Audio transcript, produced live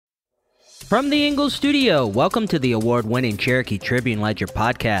From the Ingalls studio, welcome to the award-winning Cherokee Tribune Ledger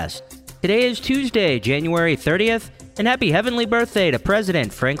podcast. Today is Tuesday, January 30th, and happy heavenly birthday to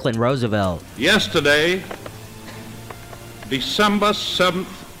President Franklin Roosevelt. Yesterday, December 7th,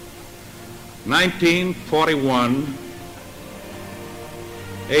 1941,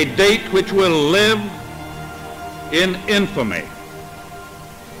 a date which will live in infamy.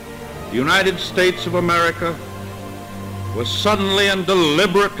 The United States of America was suddenly and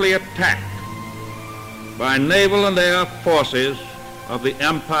deliberately attacked by naval and air forces of the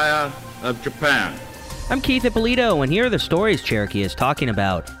Empire of Japan. I'm Keith Ippolito, and here are the stories Cherokee is talking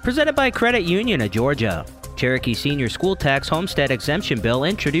about. Presented by Credit Union of Georgia. Cherokee Senior School Tax Homestead Exemption Bill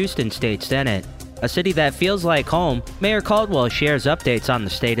introduced in State Senate. A city that feels like home, Mayor Caldwell shares updates on the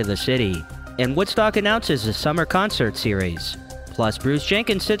state of the city. And Woodstock announces a summer concert series. Plus, Bruce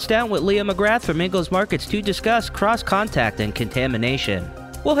Jenkins sits down with Leah McGrath from Ingalls Markets to discuss cross-contact and contamination.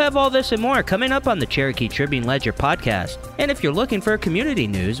 We'll have all this and more coming up on the Cherokee Tribune Ledger podcast. And if you're looking for community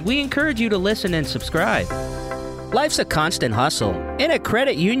news, we encourage you to listen and subscribe. Life's a constant hustle, and at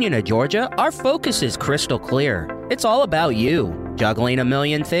Credit Union of Georgia, our focus is crystal clear. It's all about you. Juggling a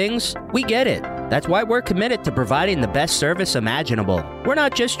million things? We get it. That's why we're committed to providing the best service imaginable. We're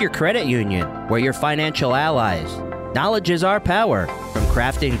not just your credit union, we're your financial allies. Knowledge is our power, from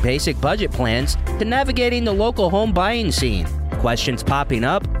crafting basic budget plans to navigating the local home buying scene. Questions popping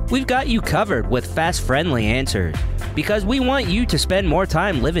up? We've got you covered with fast, friendly answers. Because we want you to spend more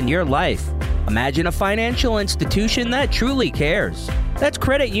time living your life. Imagine a financial institution that truly cares. That's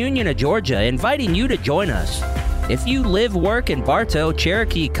Credit Union of Georgia inviting you to join us. If you live, work in Bartow,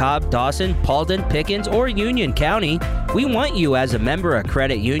 Cherokee, Cobb, Dawson, Paulding, Pickens, or Union County, we want you as a member of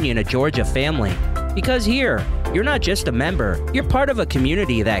Credit Union of Georgia family. Because here, you're not just a member, you're part of a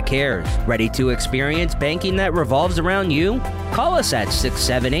community that cares. Ready to experience banking that revolves around you? Call us at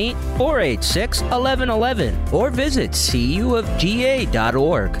 678-486-1111 or visit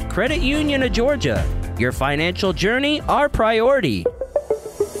cuofga.org. Credit Union of Georgia. Your financial journey, our priority.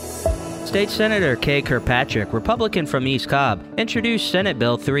 State Senator Kay Kirkpatrick, Republican from East Cobb, introduced Senate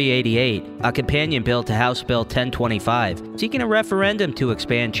Bill 388, a companion bill to House Bill 1025, seeking a referendum to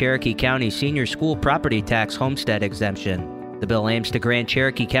expand Cherokee County senior school property tax homestead exemption. The bill aims to grant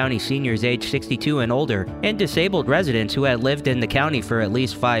Cherokee County seniors age 62 and older and disabled residents who had lived in the county for at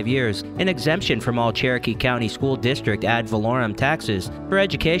least 5 years an exemption from all Cherokee County School District ad valorem taxes for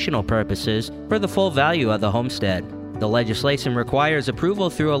educational purposes for the full value of the homestead. The legislation requires approval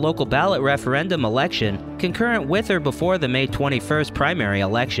through a local ballot referendum election concurrent with or before the May 21st primary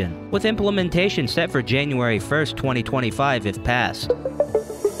election, with implementation set for January 1st, 2025 if passed.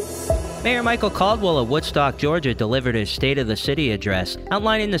 Mayor Michael Caldwell of Woodstock, Georgia delivered his State of the City address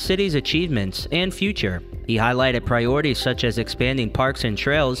outlining the city's achievements and future. He highlighted priorities such as expanding parks and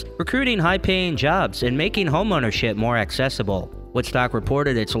trails, recruiting high-paying jobs, and making homeownership more accessible. Woodstock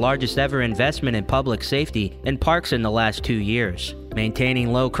reported its largest ever investment in public safety and parks in the last 2 years,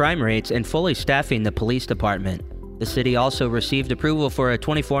 maintaining low crime rates and fully staffing the police department. The city also received approval for a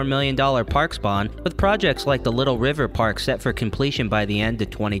 $24 million parks bond, with projects like the Little River Park set for completion by the end of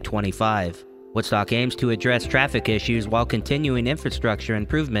 2025. Woodstock aims to address traffic issues while continuing infrastructure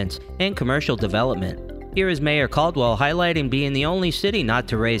improvements and commercial development. Here is Mayor Caldwell highlighting being the only city not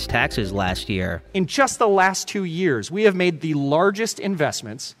to raise taxes last year. In just the last 2 years, we have made the largest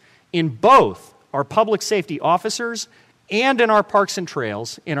investments in both our public safety officers and in our parks and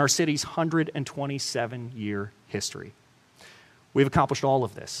trails in our city's 127-year history. We've accomplished all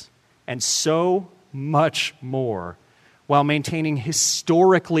of this and so much more while maintaining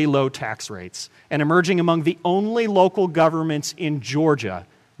historically low tax rates and emerging among the only local governments in Georgia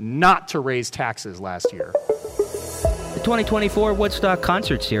not to raise taxes last year. The 2024 Woodstock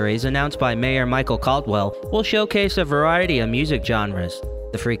Concert Series, announced by Mayor Michael Caldwell, will showcase a variety of music genres.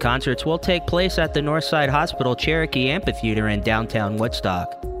 The free concerts will take place at the Northside Hospital Cherokee Amphitheater in downtown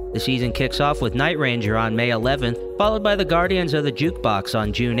Woodstock. The season kicks off with Night Ranger on May 11th, followed by the Guardians of the Jukebox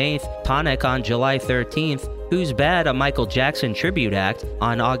on June 8th, Tonic on July 13th, Who's Bad, a Michael Jackson tribute act,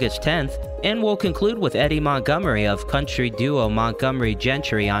 on August 10th, and will conclude with Eddie Montgomery of country duo Montgomery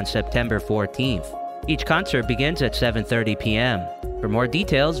Gentry on September 14th. Each concert begins at 7:30 p.m. For more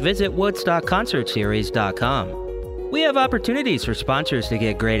details, visit woodstockconcertseries.com. We have opportunities for sponsors to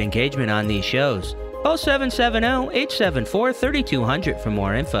get great engagement on these shows. Call 770-874-3200 for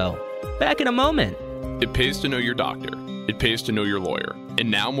more info. Back in a moment. It pays to know your doctor. It pays to know your lawyer. And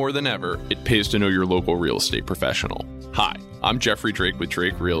now more than ever, it pays to know your local real estate professional. Hi, I'm Jeffrey Drake with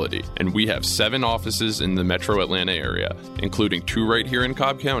Drake Realty, and we have 7 offices in the metro Atlanta area, including 2 right here in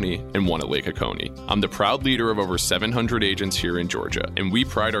Cobb County and 1 at Lake Oconee. I'm the proud leader of over 700 agents here in Georgia, and we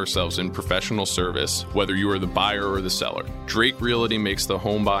pride ourselves in professional service, whether you are the buyer or the seller. Drake Realty makes the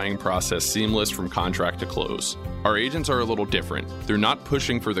home buying process seamless from contract to close. Our agents are a little different. They're not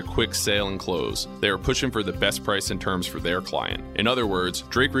pushing for the quick sale and close. They are pushing for the best price and terms for their client. In other words,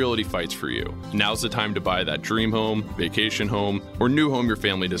 Drake Realty fights for you. Now's the time to buy that dream home, vacation home, or new home your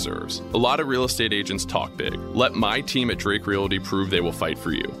family deserves. A lot of real estate agents talk big. Let my team at Drake Realty prove they will fight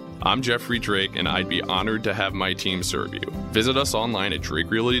for you. I'm Jeffrey Drake, and I'd be honored to have my team serve you. Visit us online at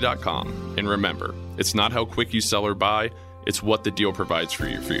drakerealty.com. And remember, it's not how quick you sell or buy, it's what the deal provides for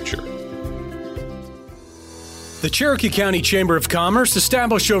your future. The Cherokee County Chamber of Commerce,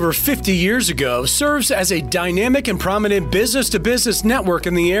 established over 50 years ago, serves as a dynamic and prominent business-to-business network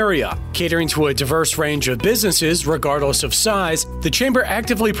in the area. Catering to a diverse range of businesses, regardless of size, the Chamber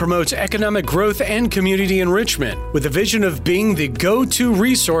actively promotes economic growth and community enrichment. With a vision of being the go-to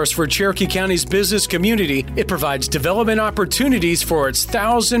resource for Cherokee County's business community, it provides development opportunities for its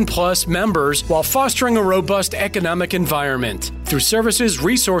 1,000-plus members while fostering a robust economic environment. Through services,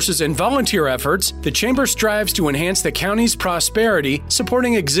 resources, and volunteer efforts, the Chamber strives to enhance the county's prosperity,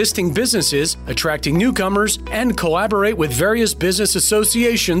 supporting existing businesses, attracting newcomers, and collaborate with various business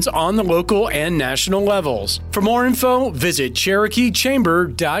associations on the local and national levels. For more info, visit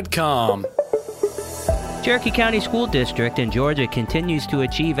CherokeeChamber.com. Cherokee County School District in Georgia continues to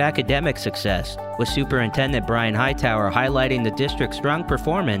achieve academic success, with Superintendent Brian Hightower highlighting the district's strong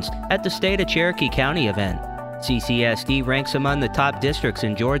performance at the State of Cherokee County event. CCSD ranks among the top districts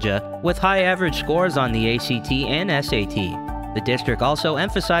in Georgia, with high average scores on the ACT and SAT. The district also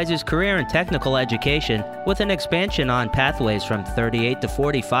emphasizes career and technical education, with an expansion on pathways from 38 to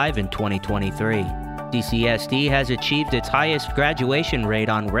 45 in 2023. CCSD has achieved its highest graduation rate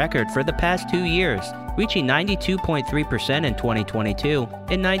on record for the past 2 years, reaching 92.3% in 2022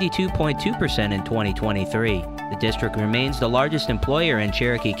 and 92.2% in 2023. The district remains the largest employer in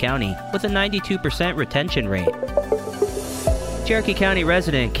Cherokee County, with a 92% retention rate. Cherokee County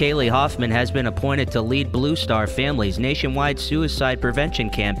resident Kaylee Hoffman has been appointed to lead Blue Star Family's nationwide suicide prevention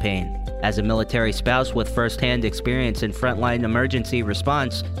campaign. As a military spouse with first-hand experience in frontline emergency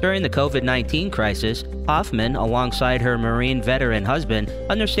response during the COVID-19 crisis, Hoffman, alongside her Marine veteran husband,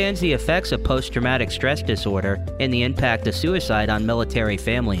 understands the effects of post-traumatic stress disorder and the impact of suicide on military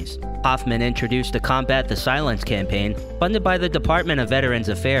families. Hoffman introduced the Combat the Silence campaign, funded by the Department of Veterans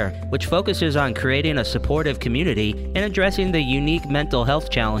Affairs, which focuses on creating a supportive community and addressing the unique mental health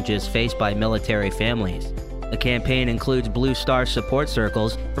challenges faced by military families. The campaign includes Blue Star support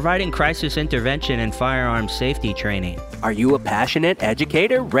circles, providing crisis intervention and firearms safety training. Are you a passionate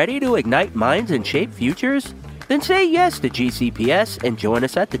educator ready to ignite minds and shape futures? Then say yes to GCPS and join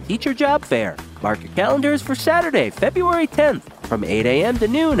us at the Teacher Job Fair. Mark your calendars for Saturday, February 10th from 8 a.m. to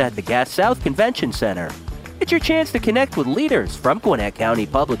noon at the Gas South Convention Center. It's your chance to connect with leaders from Gwinnett County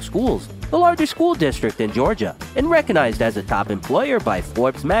Public Schools, the largest school district in Georgia, and recognized as a top employer by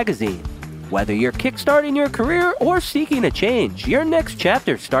Forbes magazine. Whether you're kickstarting your career or seeking a change, your next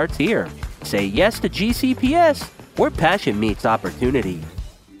chapter starts here. Say yes to GCPS, where passion meets opportunity.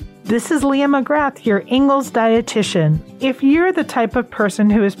 This is Leah McGrath, your Ingalls dietitian. If you're the type of person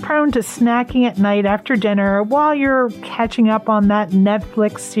who is prone to snacking at night after dinner while you're catching up on that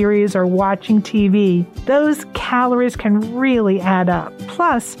Netflix series or watching TV, those calories can really add up.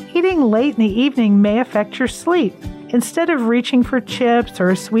 Plus, eating late in the evening may affect your sleep. Instead of reaching for chips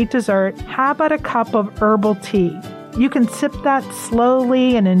or a sweet dessert, how about a cup of herbal tea? You can sip that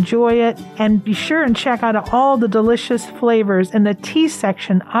slowly and enjoy it, and be sure and check out all the delicious flavors in the tea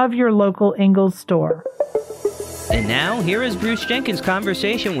section of your local Ingalls store. And now, here is Bruce Jenkins'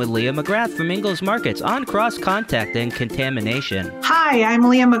 conversation with Leah McGrath from Ingalls Markets on cross-contact and contamination. Hi, I'm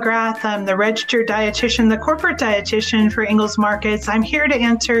Leah McGrath. I'm the registered dietitian, the corporate dietitian for Ingalls Markets. I'm here to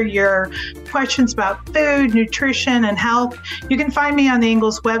answer your questions about food, nutrition, and health. You can find me on the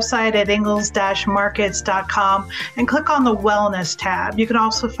Ingalls website at ingalls-markets.com and click on the Wellness tab. You can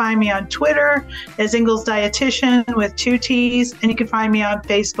also find me on Twitter as Ingalls Dietitian with 2 T's, and you can find me on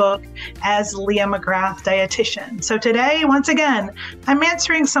Facebook as Leah McGrath Dietitian. So today, once again, I'm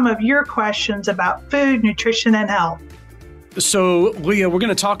answering some of your questions about food, nutrition, and health. So, Leah, we're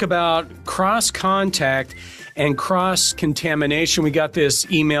going to talk about cross-contact and cross-contamination. We got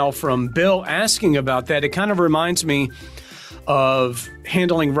this email from Bill asking about that. It kind of reminds me of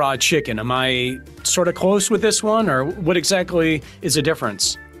handling raw chicken. Am I sort of close with this one, or what exactly is the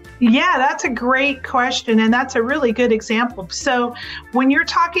difference? Yeah, that's a great question, and that's a really good example. So when you're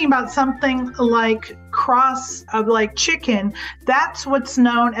talking about something like like chicken, that's what's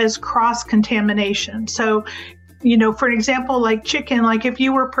known as cross-contamination. So, for an example, like chicken, like if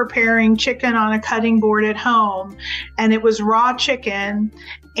you were preparing chicken on a cutting board at home and it was raw chicken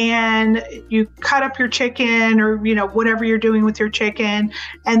and you cut up your chicken or, whatever you're doing with your chicken,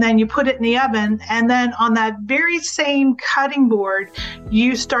 and then you put it in the oven. And then on that very same cutting board,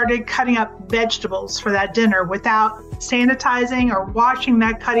 you started cutting up vegetables for that dinner without sanitizing or washing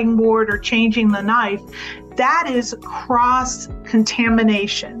that cutting board or changing the knife. That is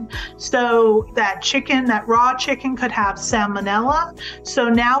cross-contamination. So that raw chicken could have salmonella. So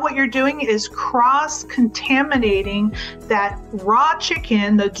now what you're doing is cross-contaminating that raw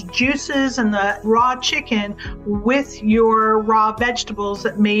chicken, the juices and the raw chicken, with your raw vegetables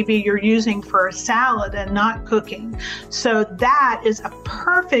that maybe you're using for a salad and not cooking. So that is a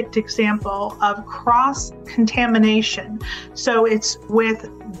perfect example of cross-contamination. So it's with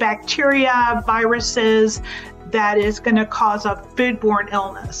bacteria, viruses, that is going to cause a foodborne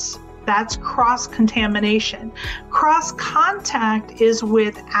illness. That's cross-contamination. Cross-contact is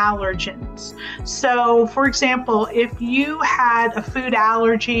with allergens. So, for example, if you had a food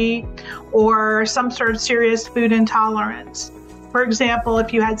allergy or some sort of serious food intolerance, for example,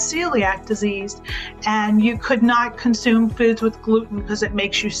 if you had celiac disease and you could not consume foods with gluten because it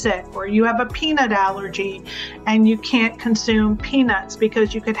makes you sick, or you have a peanut allergy and you can't consume peanuts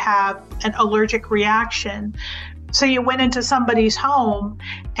because you could have an allergic reaction. So you went into somebody's home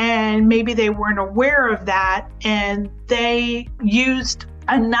and maybe they weren't aware of that and they used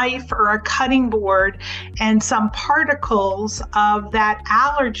a knife or a cutting board and some particles of that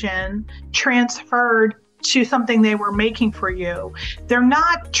allergen transferred to something they were making for you. They're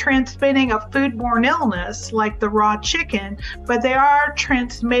not transmitting a foodborne illness like the raw chicken, but they are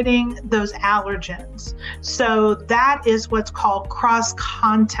transmitting those allergens. So that is what's called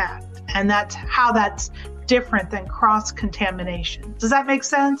cross-contact, and that's how that's different than cross-contamination. Does that make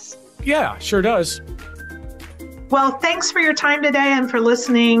sense? Yeah, sure does. Well, thanks for your time today and for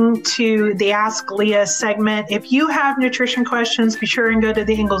listening to the Ask Leah segment. If you have nutrition questions, be sure and go to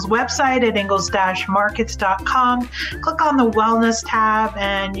the Ingles website at ingles-markets.com. Click on the Wellness tab,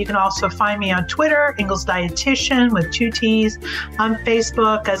 and you can also find me on Twitter, Ingles Dietitian with 2 T's, on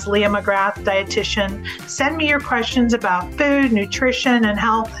Facebook as Leah McGrath Dietitian. Send me your questions about food, nutrition, and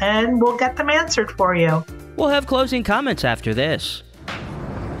health, and we'll get them answered for you. We'll have closing comments after this.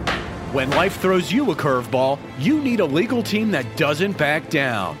 When life throws you a curveball, you need a legal team that doesn't back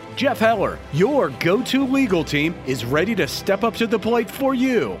down. Jeff Heller, your go-to legal team, is ready to step up to the plate for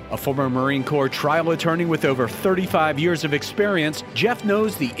you. A former Marine Corps trial attorney with over 35 years of experience, Jeff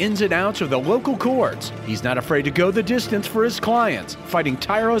knows the ins and outs of the local courts. He's not afraid to go the distance for his clients, fighting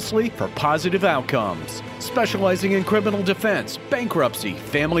tirelessly for positive outcomes. Specializing in criminal defense, bankruptcy,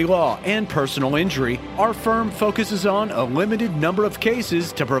 family law, and personal injury, our firm focuses on a limited number of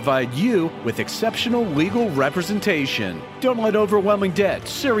cases to provide you with exceptional legal representation. Don't let overwhelming debt,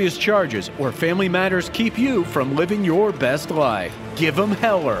 serious charges, or family matters keep you from living your best life. Give them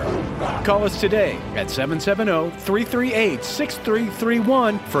Heller. Call us today at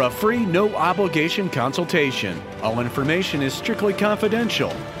 770-338-6331 for a free no-obligation consultation. All information is strictly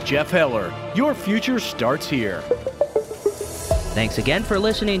confidential. Jeff Heller, your future starts here. Thanks again for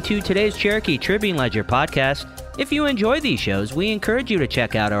listening to today's Cherokee Tribune Ledger podcast. If you enjoy these shows, we encourage you to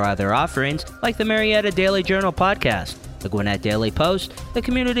check out our other offerings like the Marietta Daily Journal podcast, the Gwinnett Daily Post, the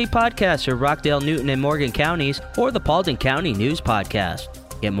community podcast for Rockdale, Newton, and Morgan counties, or the Paulding County News podcast.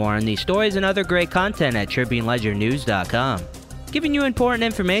 Get more on these stories and other great content at TribuneLedgerNews.com. Giving you important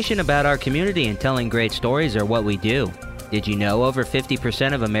information about our community and telling great stories are what we do. Did you know over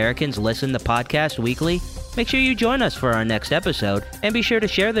 50% of Americans listen to podcasts weekly? Make sure you join us for our next episode, and be sure to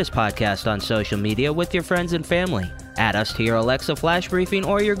share this podcast on social media with your friends and family. Add us to your Alexa Flash Briefing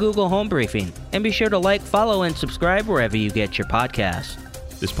or your Google Home Briefing, and be sure to like, follow, and subscribe wherever you get your podcasts.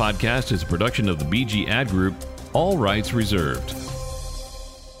 This podcast is a production of the BG Ad Group, all rights reserved.